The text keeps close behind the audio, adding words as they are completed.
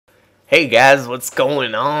Hey guys, what's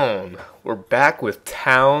going on? We're back with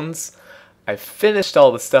towns. I finished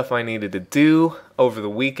all the stuff I needed to do over the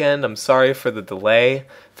weekend. I'm sorry for the delay.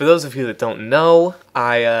 For those of you that don't know,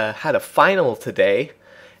 I had a final today,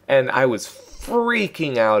 and I was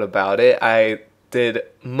freaking out about it. I did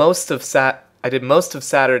most of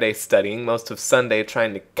Saturday studying, most of Sunday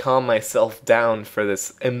trying to calm myself down for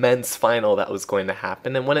this immense final that was going to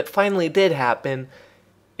happen. And when it finally did happen,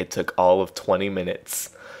 it took all of 20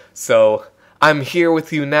 minutes. So I'm here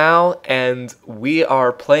with you now, and we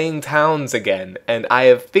are playing towns again. And I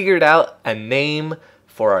have figured out a name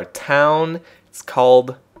for our town. It's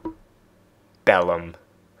called Bellum.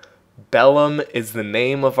 Bellum is the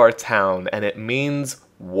name of our town, and it means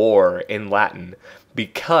war in Latin,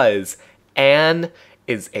 because Anne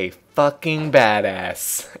is a fucking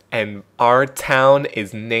badass, and our town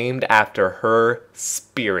is named after her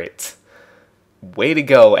spirit. Way to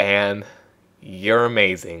go, Anne. You're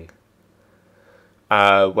amazing.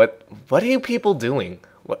 What are you people doing?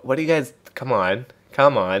 What are you guys? Come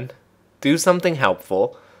on. Do something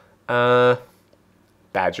helpful.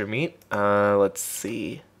 Badger meat. Let's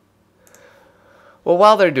see. Well,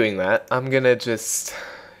 while they're doing that, I'm gonna just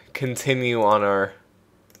continue on our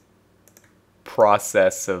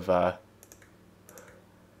process of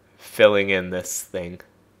filling in this thing.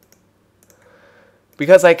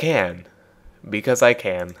 Because I can.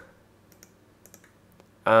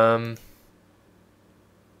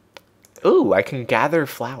 Ooh, I can gather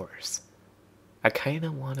flowers. I kind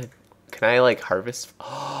of want to... Can I, like, harvest?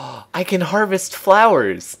 Oh, I can harvest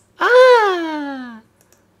flowers! Ah!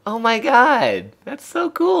 Oh my god! That's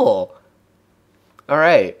so cool!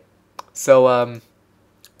 Alright. So,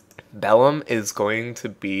 Bellum is going to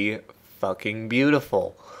be fucking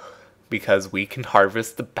beautiful. Because we can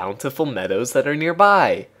harvest the bountiful meadows that are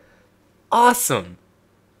nearby. Awesome!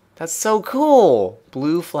 That's so cool!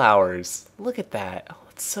 Blue flowers. Look at that. Oh,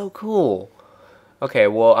 it's so cool. Okay,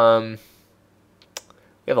 well, we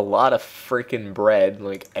have a lot of freaking bread,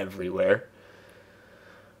 like, everywhere.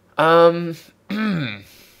 Should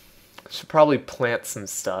probably plant some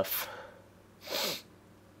stuff.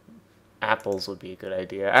 Apples would be a good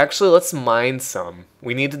idea. Actually, let's mine some.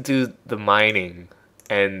 We need to do the mining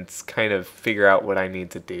and kind of figure out what I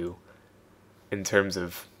need to do in terms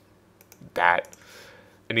of that.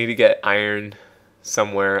 I need to get iron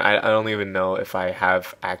somewhere. I don't even know if I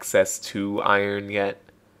have access to iron yet.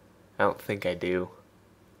 I don't think I do.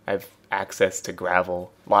 I have access to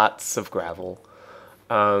gravel. Lots of gravel.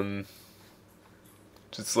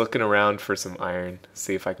 Just looking around for some iron.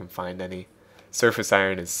 See if I can find any. Surface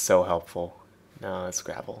iron is so helpful. No, it's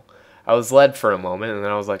gravel. I was led for a moment and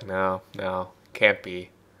then I was like, no, can't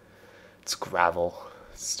be. It's gravel.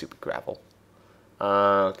 Stupid gravel.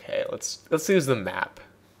 Okay, let's use the map.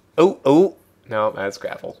 Oh, no, that's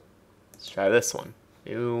gravel. Let's try this one.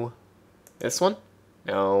 Ew. This one?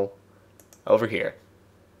 No. Over here.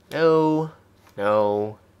 No.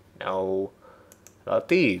 How about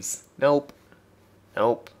these? Nope.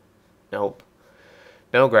 No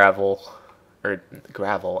gravel. Or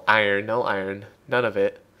gravel. Iron. No iron. None of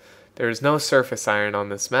it. There's no surface iron on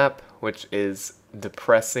this map, which is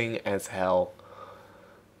depressing as hell.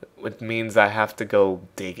 Which means I have to go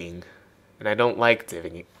digging. And I don't like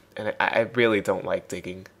digging. And I really don't like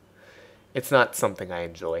digging. It's not something I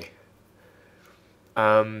enjoy.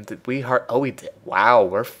 Did we Oh, we did. Wow,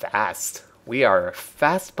 we're fast. We are a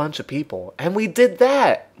fast bunch of people. And we did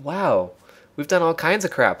that! Wow. We've done all kinds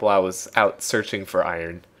of crap while I was out searching for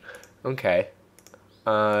iron. Okay.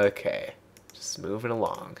 Okay. Just moving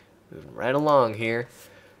along. Moving right along here.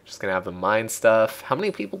 Just gonna have the mine stuff. How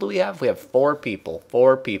many people do we have? We have 4 people.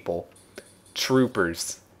 4 people.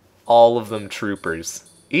 Troopers. All of them troopers.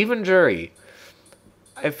 Even Jury.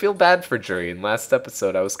 I feel bad for Jury. In last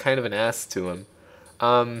episode, I was kind of an ass to him.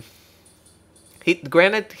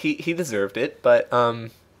 Granted, he deserved it, but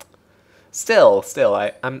still,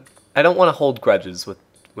 I don't want to hold grudges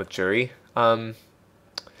with Jury. He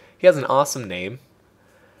has an awesome name.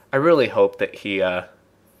 I really hope that he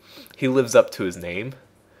lives up to his name.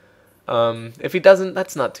 If he doesn't,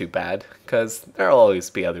 that's not too bad, because there'll always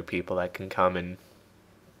be other people that can come and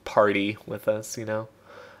party with us, you know.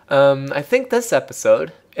 I think this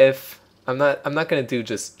episode, if I'm not gonna do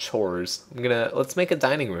just chores. Let's make a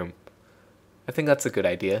dining room. I think that's a good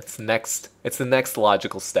idea. It's the next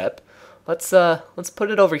logical step. Let's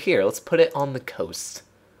put it over here. Let's put it on the coast.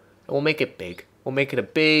 And we'll make it big. We'll make it a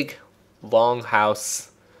big, long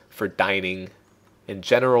house for dining and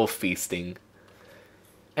general feasting.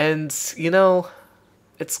 And, you know,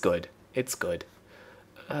 it's good.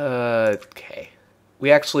 Okay.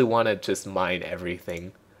 We actually want to just mine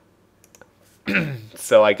everything.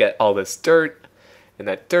 So I get all this dirt, and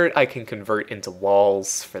that dirt I can convert into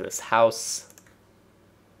walls for this house.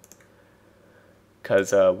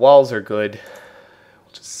 Because walls are good.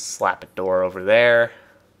 We'll just slap a door over there.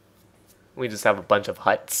 We just have a bunch of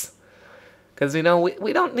huts. Because, you know,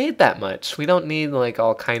 we don't need that much. We don't need, like,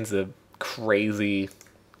 all kinds of crazy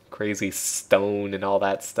stone and all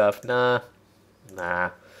that stuff. Nah.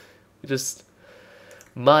 We just...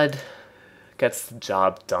 Mud gets the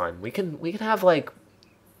job done. We can have, like,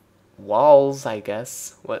 walls, I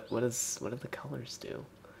guess. What do the colors do?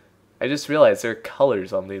 I just realized there are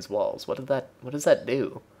colors on these walls. What does that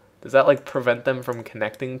do? Does that, like, prevent them from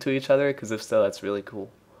connecting to each other? Because if so, that's really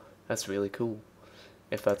cool. That's really cool.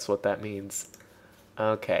 If that's what that means.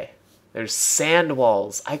 Okay. There's sand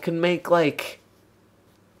walls. I can make, like,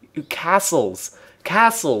 castles.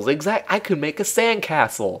 Castles, I could make a sand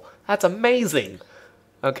castle. That's amazing.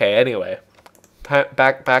 Okay, anyway.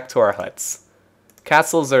 Back to our huts.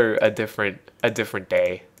 Castles are a different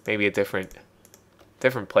day. Maybe a different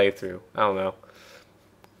playthrough. I don't know.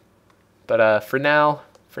 But for now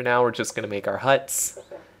we're just gonna make our huts.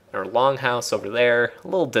 Our longhouse over there, a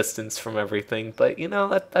little distance from everything, but you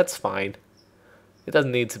know that's fine. It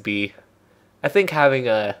doesn't need to be. I think having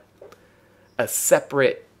a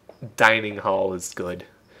separate dining hall is good.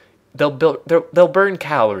 They'll burn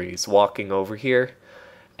calories walking over here,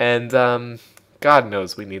 and God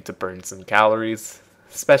knows we need to burn some calories.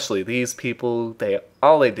 Especially these people.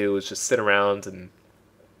 All they do is just sit around and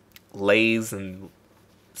laze and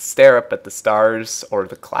stare up at the stars or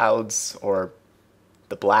the clouds or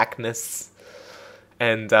the blackness,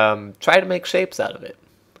 and try to make shapes out of it.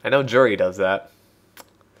 I know Jury does that.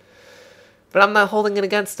 But I'm not holding it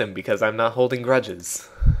against him because I'm not holding grudges.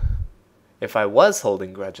 If I was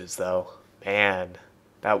holding grudges, though, man,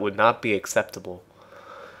 that would not be acceptable.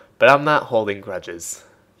 But I'm not holding grudges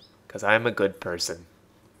because I'm a good person.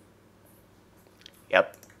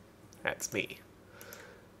 Yep, that's me.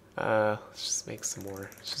 Let's just make some more.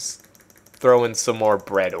 Let's just throw in some more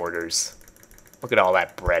bread orders. Look at all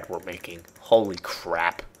that bread we're making. Holy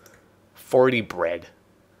crap. 40 bread.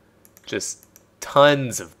 Just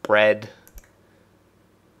tons of bread.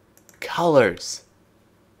 Colors.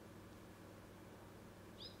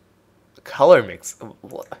 Color mix.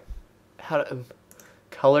 What?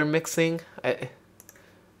 Color mixing?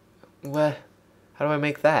 What? How do I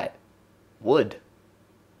make that? Wood.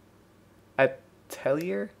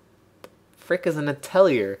 Atelier? Frick is an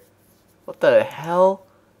atelier. What the hell?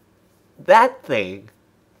 That thing.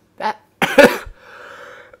 That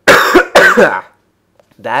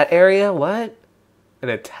that area? What? An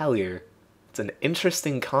atelier. It's an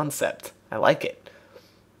interesting concept. I like it.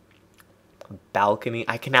 A balcony.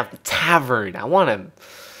 I can have the tavern.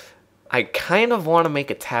 I kind of want to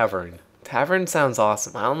make a tavern. Tavern sounds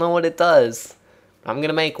awesome. I don't know what it does. I'm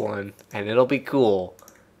gonna make one, and it'll be cool.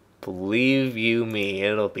 Believe you me,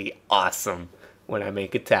 it'll be awesome when I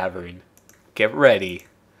make a tavern. Get ready.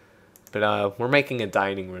 But we're making a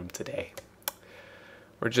dining room today.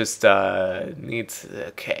 We're just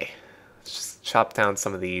okay. Let's just chop down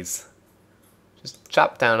some of these. Just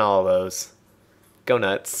chop down all of those. Go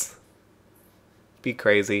nuts. Be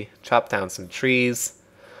crazy. Chop down some trees.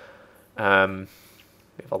 We have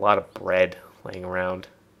a lot of bread laying around.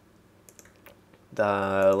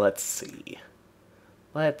 Let's see.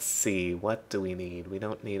 What do we need? We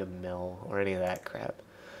don't need a mill or any of that crap.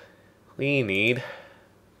 We need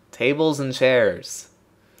tables and chairs.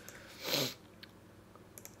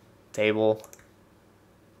 Table.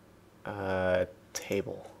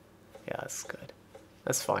 Table. Yeah, that's good.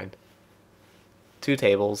 That's fine. 2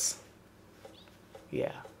 tables.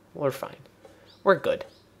 Yeah, we're fine. We're good.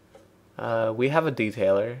 We have a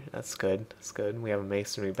detailer. That's good. That's good. We have a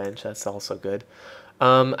masonry bench. That's also good.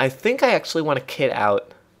 I think I actually want to kit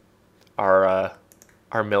out our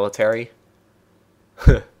military.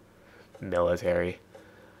 Military.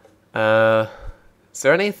 Is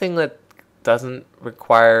there anything that doesn't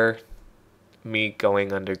require me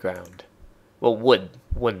going underground? Well,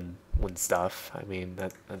 wooden stuff. I mean,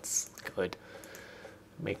 that's good.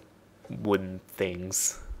 Make wooden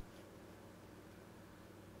things.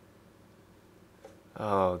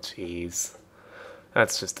 Oh, jeez.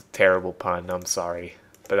 That's just a terrible pun. I'm sorry.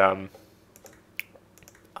 But,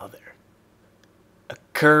 other. A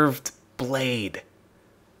curved blade.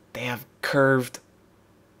 They have curved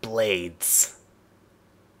blades.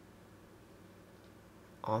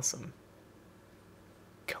 Awesome.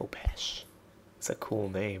 Kopesh. It's a cool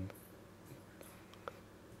name.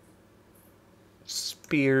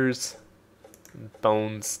 Spears.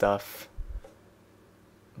 Bone stuff.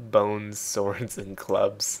 Bones, swords, and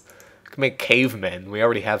clubs. We can make cavemen. We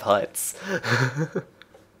already have huts.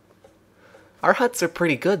 Our huts are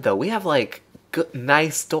pretty good, though. We have, like, good,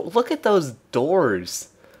 nice doors. Look at those doors.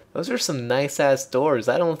 Those are some nice-ass doors.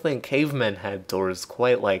 I don't think cavemen had doors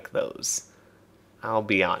quite like those. I'll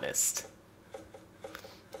be honest.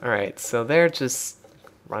 Alright, so they're just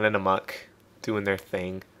running amok, doing their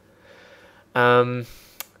thing.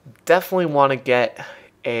 Definitely want to get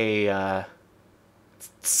a,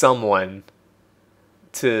 someone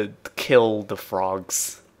to kill the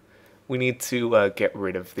frogs. We need to get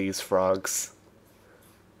rid of these frogs.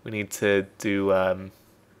 We need to do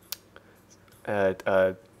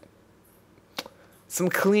some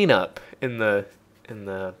cleanup in the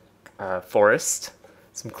forest.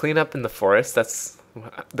 Some cleanup in the forest. That's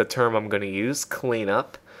the term I'm going to use.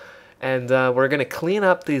 Cleanup. And we're going to clean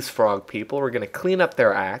up these frog people. We're going to clean up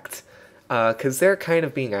their act. Because they're kind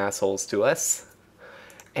of being assholes to us.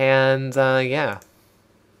 And yeah.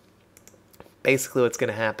 Basically what's going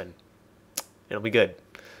to happen. It'll be good.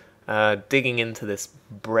 Digging into this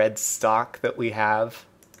bread stock that we have.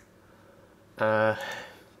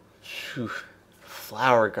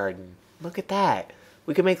 Flower garden. Look at that.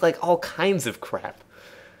 We can make like all kinds of crap.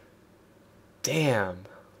 Damn.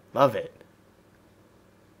 Love it.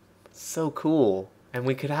 So cool. And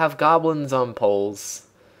we could have goblins on poles.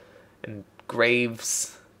 And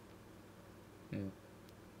graves. And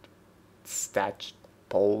statue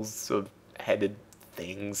poles of headed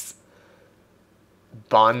things.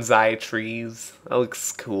 Bonsai trees. That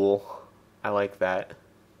looks cool. I like that.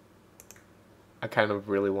 I kind of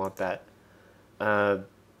really want that. A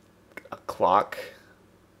clock.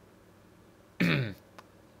 I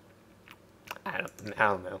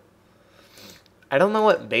don't know. I don't know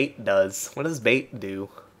what bait does. What does bait do?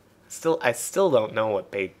 I still don't know what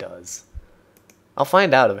bait does. I'll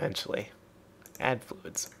find out eventually. Add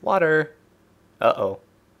fluids. Water. Uh-oh.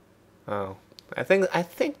 Oh. I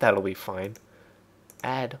think that'll be fine.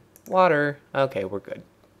 Add water. Okay, we're good.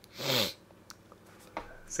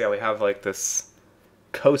 See how we have like this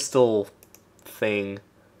coastal thing.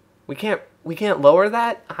 We can't lower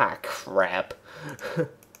that? Ah, crap.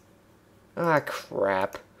 Ah,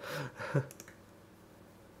 crap.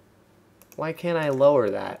 Why can't I lower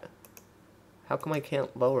that? How come I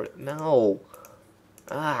can't lower it? No.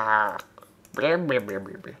 Ah.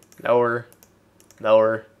 Lower.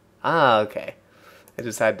 Lower. Ah, okay. I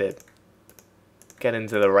just had to get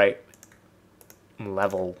into the right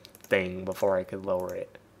level thing before I could lower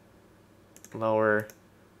it. Lower.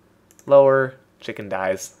 Lower. Chicken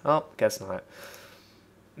dies. Oh, guess not.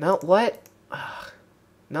 No, what? Ugh.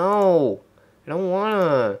 No. I don't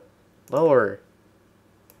wanna. Lower.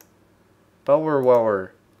 Lower,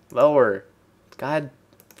 lower. Lower. God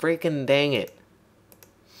freaking dang it.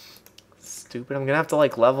 Stupid. I'm gonna have to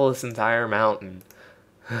like level this entire mountain.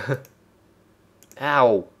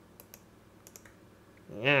 Ow.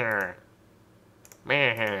 Yeah.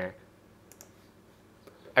 Man.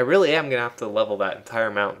 I really am gonna have to level that entire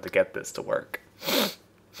mountain to get this to work.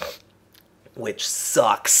 Which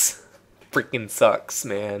sucks. Freaking sucks,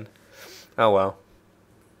 man. Oh well.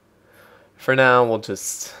 For now,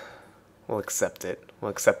 we'll accept it. We'll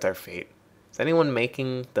accept our fate. Is anyone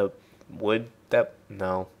making the wood that...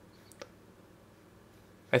 No.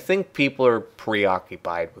 I think people are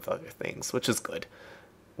preoccupied with other things, which is good.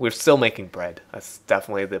 We're still making bread. That's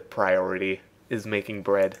definitely the priority, is making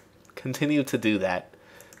bread. Continue to do that,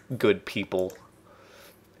 good people.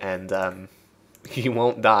 And, you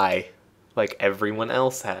won't die like everyone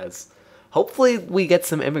else has. Hopefully we get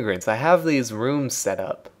some immigrants. I have these rooms set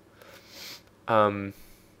up. We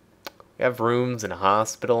have rooms and a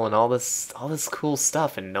hospital and all this cool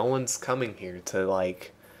stuff, and no one's coming here to,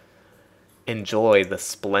 like, enjoy the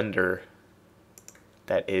splendor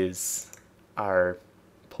that is our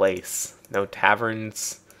place. No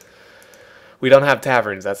taverns. We don't have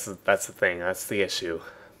taverns. That's the thing. That's the issue.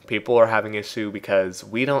 People are having issue because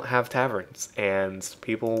we don't have taverns, and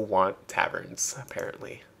people want taverns,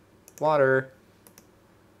 apparently. Water.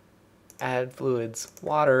 Add fluids.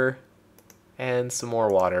 Water. And some more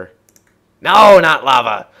water. No, not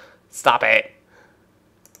lava! Stop it!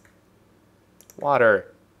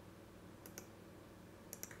 Water.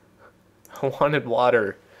 I wanted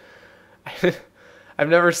water. I've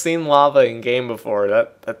never seen lava in game before.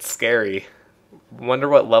 That's scary. Wonder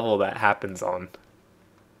what level that happens on.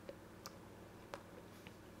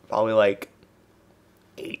 Probably like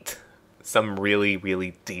 8. Some really,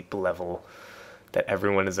 really deep level that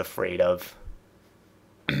everyone is afraid of.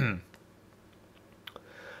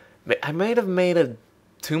 I might have made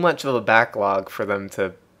too much of a backlog for them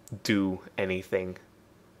to do anything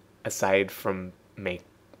aside from make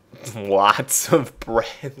Lots of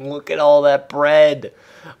bread. Look at all that bread.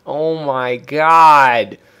 Oh my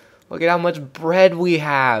god. Look at how much bread we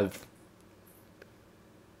have.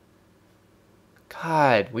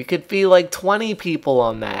 God, we could feed like 20 people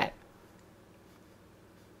on that.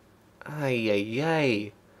 Ay, ay,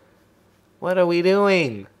 ay. What are we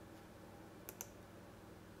doing?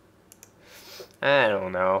 I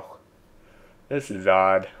don't know. This is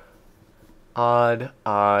odd. Odd,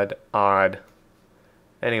 odd, odd.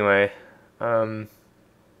 Anyway,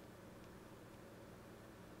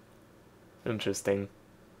 interesting.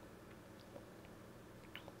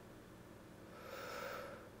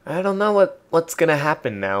 I don't know what's gonna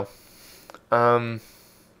happen now.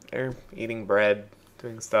 They're eating bread,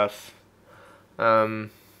 doing stuff.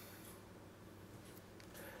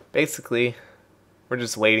 Basically, we're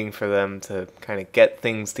just waiting for them to kind of get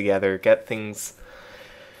things together, get things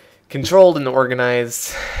controlled and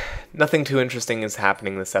organized. Nothing too interesting is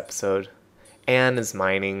happening this episode. Anne is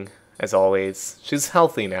mining, as always. She's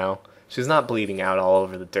healthy now. She's not bleeding out all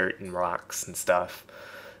over the dirt and rocks and stuff.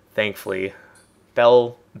 Thankfully.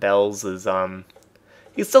 Bells is,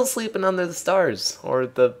 he's still sleeping under the stars, or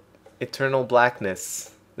the eternal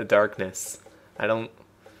blackness, the darkness.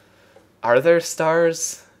 Are there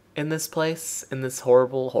stars in this place? In this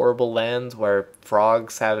horrible, horrible land where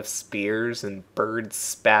frogs have spears and birds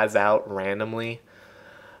spaz out randomly?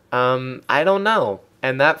 I don't know.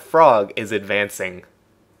 And that frog is advancing.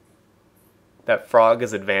 That frog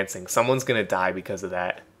is advancing. Someone's gonna die because of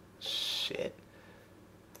that. Shit.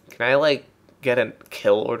 Can I, like, get a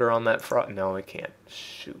kill order on that frog? No, I can't.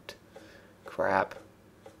 Shoot. Crap.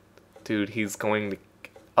 Dude, he's going to...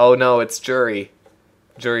 Oh, no, it's Jury.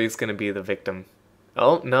 Jury's gonna be the victim.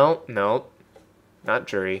 Oh, no, no. Not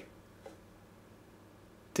Jury.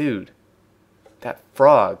 Dude. That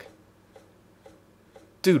frog.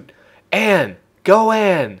 Dude. Anne! Go,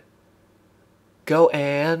 Anne! Go,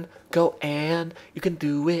 Anne! Go, Anne! You can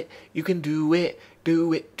do it! You can do it!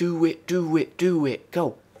 Do it, do it, do it, do it!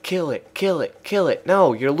 Go! Kill it, kill it, kill it!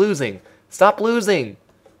 No, you're losing! Stop losing!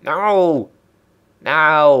 No!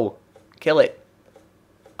 No! Kill it!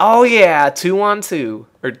 Oh yeah! 2-on-2.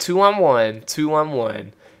 Or 2-on-1.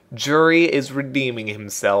 2-on-1. Jury is redeeming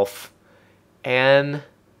himself. Anne,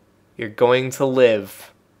 you're going to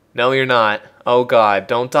live. No, you're not. Oh god,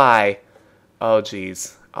 don't die. Oh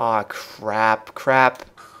jeez. Aw, crap, crap.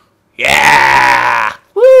 Yeah!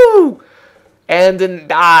 Woo! Anne didn't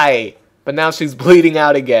die. But now she's bleeding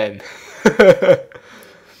out again.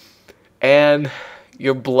 And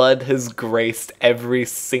your blood has graced every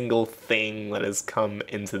single thing that has come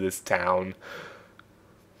into this town.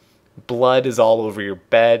 Blood is all over your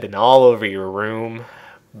bed and all over your room.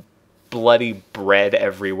 Bloody bread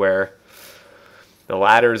everywhere. The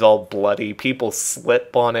ladder's all bloody. People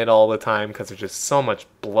slip on it all the time because there's just so much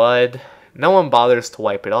blood. No one bothers to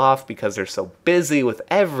wipe it off because they're so busy with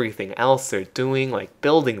everything else they're doing, like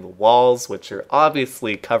building the walls, which are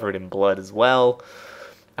obviously covered in blood as well.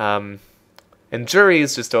 And Jury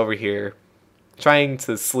is just over here trying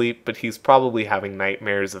to sleep, but he's probably having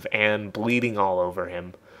nightmares of Anne bleeding all over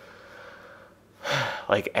him.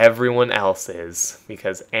 Like everyone else is,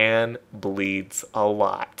 because Anne bleeds a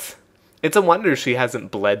lot. It's a wonder she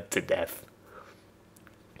hasn't bled to death.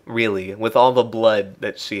 Really, with all the blood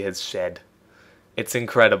that she has shed. It's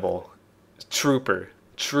incredible. Trooper.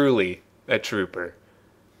 Truly a trooper.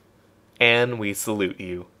 Anne, we salute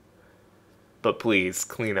you. But please,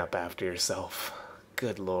 clean up after yourself.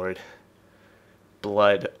 Good lord.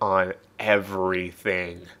 Blood on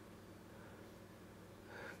everything.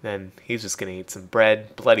 Then he's just gonna eat some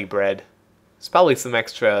bread. Bloody bread. There's probably some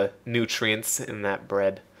extra nutrients in that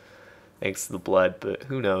bread. Thanks to the blood, but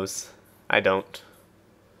who knows? I don't.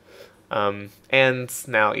 Anne's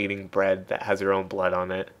now eating bread that has her own blood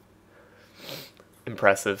on it.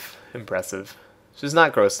 Impressive. Impressive. She's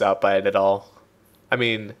not grossed out by it at all. I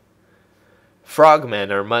mean,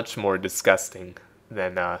 frogmen are much more disgusting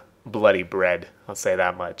than bloody bread. I'll say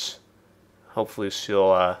that much. Hopefully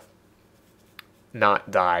she'll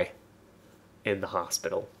not die in the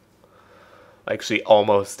hospital. Like she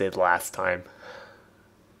almost did last time.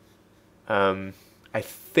 I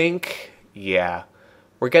think, yeah,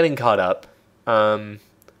 we're getting caught up.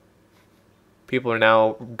 People are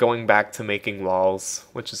now going back to making walls,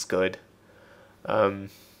 which is good. I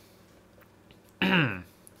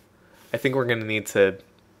think we're going to need to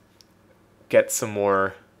get some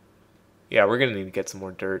more, yeah, we're going to need to get some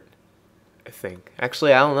more dirt, I think.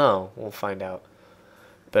 Actually, I don't know. We'll find out.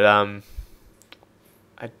 But, I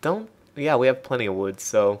don't, yeah, we have plenty of wood,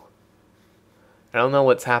 so I don't know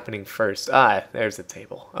what's happening first. Ah, there's a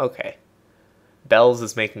table. Okay. Bells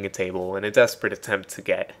is making a table in a desperate attempt to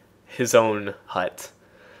get his own hut.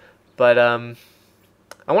 But I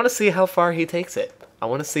want to see how far he takes it. I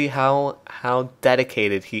want to see how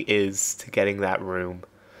dedicated he is to getting that room.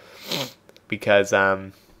 Because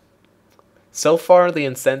so far the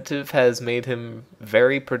incentive has made him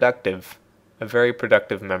very productive, a very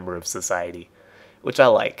productive member of society, which I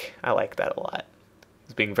like. I like that a lot.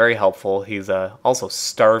 He's being very helpful. He's also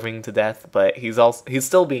starving to death, but he's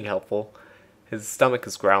still being helpful. His stomach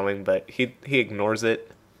is growling, but he ignores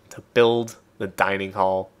it to build the dining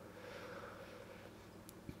hall.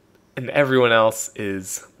 And everyone else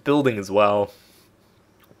is building as well.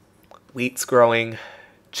 Wheat's growing,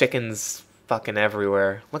 chickens fucking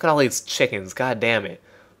everywhere. Look at all these chickens, god damn it.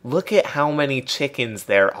 Look at how many chickens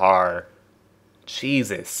there are.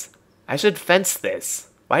 Jesus. I should fence this.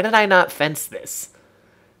 Why did I not fence this?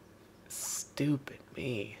 Stupid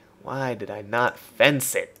me. Why did I not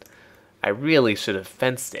fence it? I really should have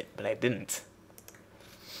fenced it, but I didn't.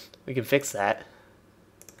 We can fix that.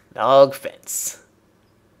 Dog fence.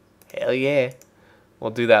 Hell yeah.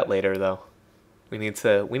 We'll do that later though. We need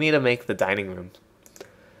to make the dining room.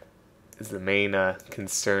 Is the main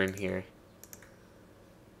concern here.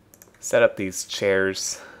 Set up these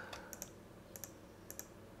chairs.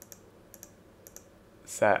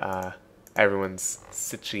 Set everyone's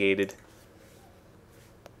situated.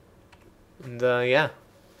 And yeah,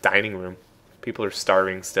 dining room. People are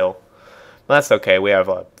starving still. Well, that's okay. We have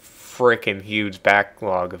a freaking huge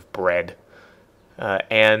backlog of bread.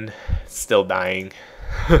 Anne still dying.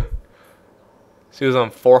 She was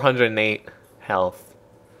on 408 health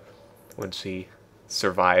when she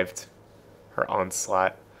survived her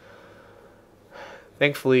onslaught.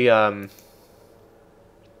 Thankfully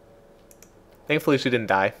she didn't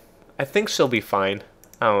die. I think she'll be fine.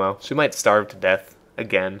 I don't know. She might starve to death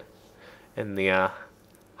again in the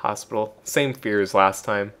hospital. Same fear as last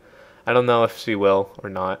time. I don't know if she will or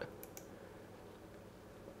not.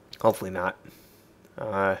 Hopefully not.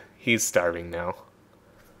 He's starving now.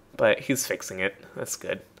 But he's fixing it. That's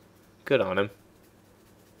good. Good on him.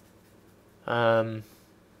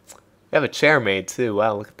 We have a chair made too.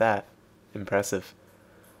 Wow, look at that. Impressive.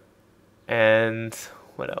 And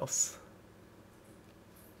what else?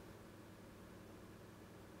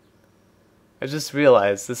 I just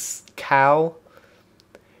realized this cow,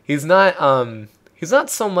 he's not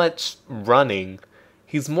so much running.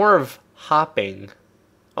 He's more of hopping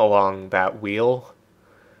along that wheel,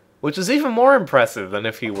 which is even more impressive than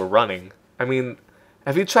if he were running. I mean,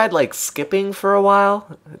 have you tried like skipping for a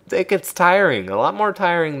while? It gets tiring, a lot more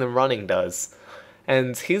tiring than running does.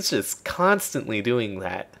 And he's just constantly doing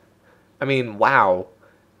that. I mean, wow.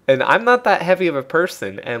 And I'm not that heavy of a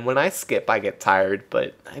person, and when I skip I get tired,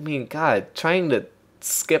 but I mean, god, trying to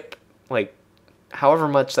skip like however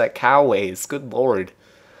much that cow weighs, good lord.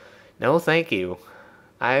 No thank you.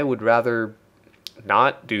 I would rather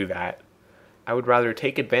not do that. I would rather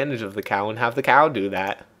take advantage of the cow and have the cow do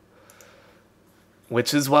that.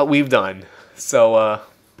 Which is what we've done. So,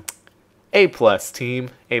 A plus, team.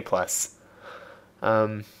 A plus.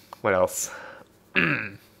 What else?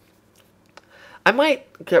 I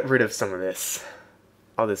might get rid of some of this.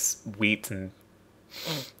 All this wheat and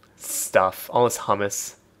stuff. All this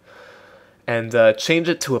hummus. And change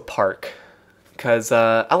it to a park. Because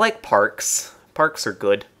I like parks. Parks are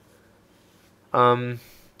good. Or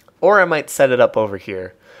I might set it up over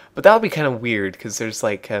here. But that would be kind of weird because there's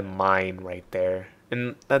like a mine right there.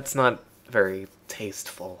 And that's not very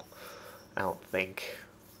tasteful. I don't think.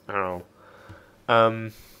 I don't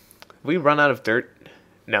know. We run out of dirt?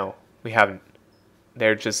 No, we haven't.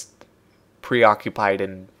 They're just preoccupied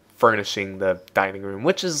in furnishing the dining room,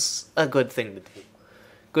 which is a good thing to do.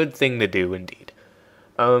 Good thing to do, indeed.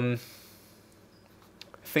 I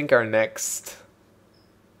think our next...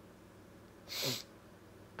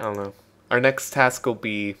 I don't know. Our next task will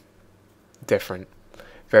be different.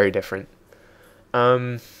 Very different.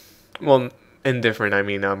 Well, indifferent, I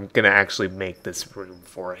mean, I'm gonna actually make this room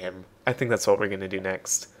for him. I think that's what we're gonna do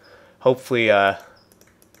next. Hopefully,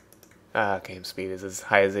 game speed is as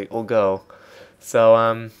high as it will go.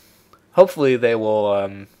 So, hopefully they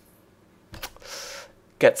will,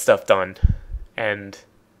 get stuff done and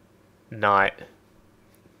not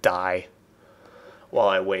die while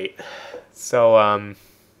I wait. So,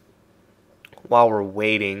 while we're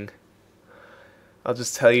waiting, I'll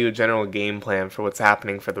just tell you a general game plan for what's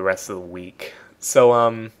happening for the rest of the week.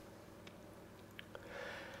 So,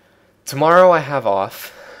 tomorrow I have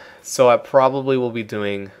off, so I probably will be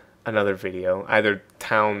doing another video, either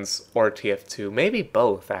Towns or TF2, maybe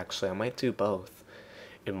both, actually. I might do both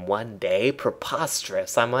in one day.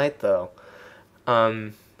 Preposterous. I might, though.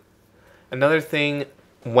 Another thing,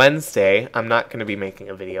 Wednesday, I'm not going to be making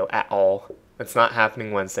a video at all. It's not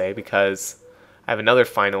happening Wednesday because I have another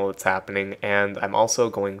final that's happening, and I'm also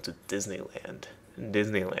going to Disneyland.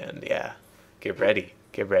 Disneyland, yeah. Get ready,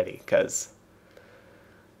 because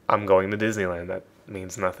I'm going to Disneyland. That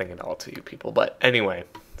means nothing at all to you people. But anyway,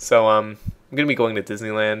 so I'm going to be going to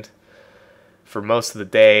Disneyland for most of the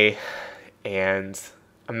day, and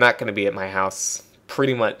I'm not going to be at my house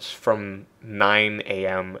pretty much from 9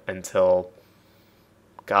 a.m. until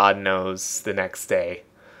God knows the next day.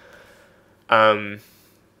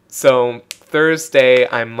 So Thursday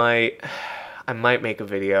I might make a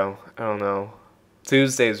video. I don't know.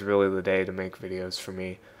 Tuesday is really the day to make videos for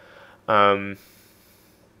me.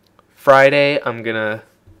 Friday I'm gonna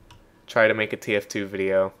try to make a TF2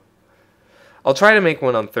 video. I'll try to make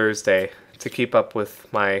one on Thursday to keep up with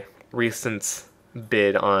my recent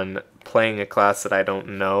bid on playing a class that I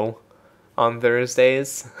don't know on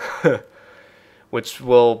Thursdays. Which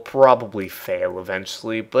will probably fail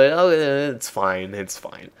eventually, but it's fine, it's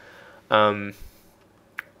fine. I'll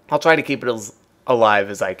try to keep it as alive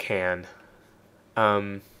as I can.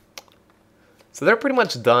 So they're pretty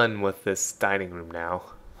much done with this dining room now.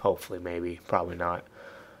 Hopefully, maybe, probably not.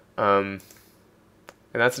 And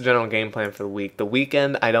that's the general game plan for the week. The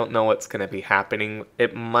weekend, I don't know what's going to be happening.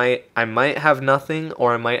 I might have nothing,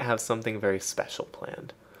 or I might have something very special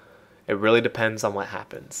planned. It really depends on what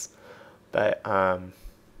happens. But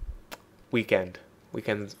weekend,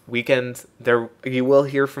 there you will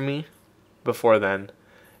hear from me before then,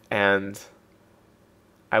 and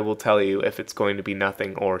I will tell you if it's going to be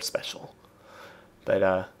nothing or special.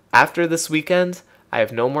 But after this weekend, I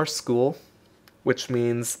have no more school, which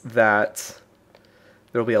means that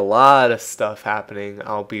there'll be a lot of stuff happening.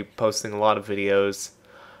 I'll be posting a lot of videos,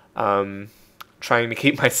 trying to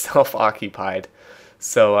keep myself occupied.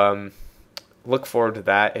 So look forward to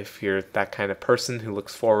that if you're that kind of person who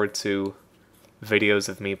looks forward to videos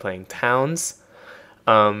of me playing Towns.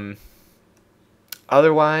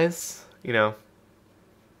 Otherwise, you know,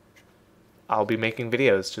 I'll be making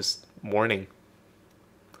videos, just warning.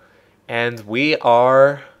 And we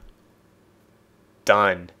are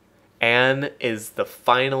done. Anne is the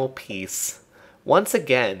final piece. Once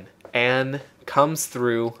again, Anne comes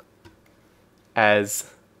through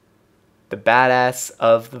as the badass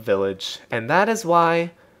of the village, and that is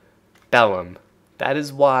why Bellum, that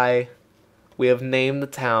is why we have named the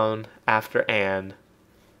town after Anne,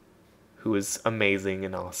 who is amazing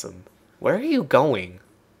and awesome. Where are you going?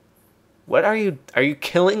 What are you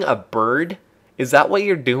killing a bird? Is that what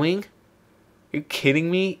you're doing? Are you kidding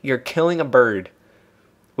me? You're killing a bird.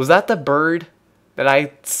 Was that the bird that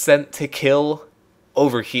I sent to kill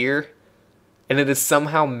over here? And it has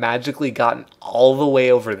somehow magically gotten all the way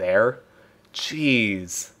over there?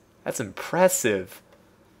 Jeez, that's impressive.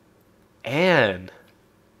 Anne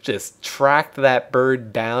just tracked that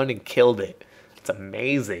bird down and killed it. It's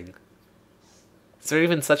amazing. Is there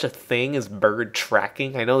even such a thing as bird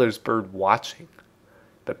tracking? I know there's bird watching,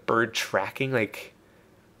 but bird tracking, like,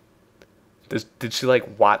 did she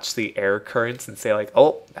like watch the air currents and say like,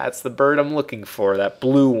 oh, that's the bird I'm looking for, that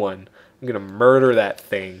blue one. I'm gonna murder that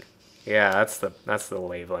thing. Yeah, that's the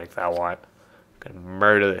wavelength I want. I'm gonna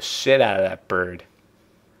murder the shit out of that bird.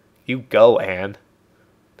 You go, Anne.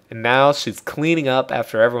 And now she's cleaning up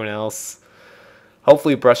after everyone else.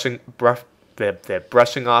 Hopefully brushing off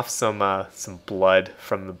some blood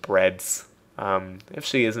from the breads. If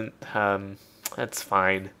she isn't, that's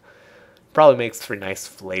fine. Probably makes for nice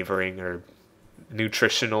flavoring or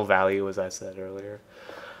nutritional value, as I said earlier.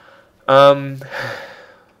 I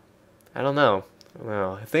don't know.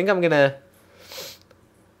 I think I'm gonna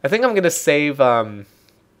save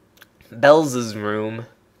Bells' room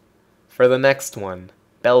for the next one.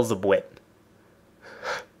 Belzebwit.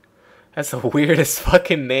 That's the weirdest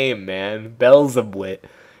fucking name, man. Belzebwit.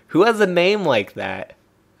 Who has a name like that?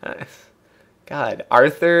 God,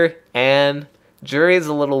 Arthur, Anne, Jury's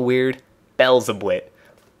a little weird. Belzebwit.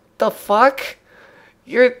 The fuck?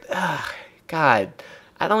 God,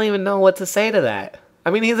 I don't even know what to say to that.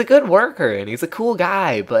 I mean, he's a good worker and he's a cool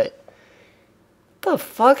guy, but what the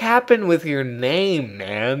fuck happened with your name,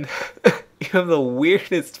 man? You have the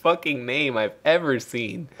weirdest fucking name I've ever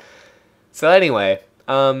seen. So anyway,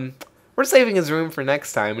 we're saving his room for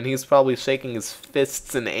next time, and he's probably shaking his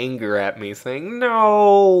fists in anger at me, saying,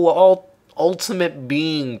 no, ultimate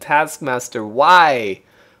being, Taskmaster, why?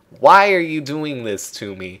 Why are you doing this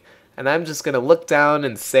to me? And I'm just gonna look down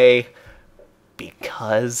and say,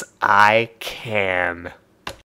 because I can.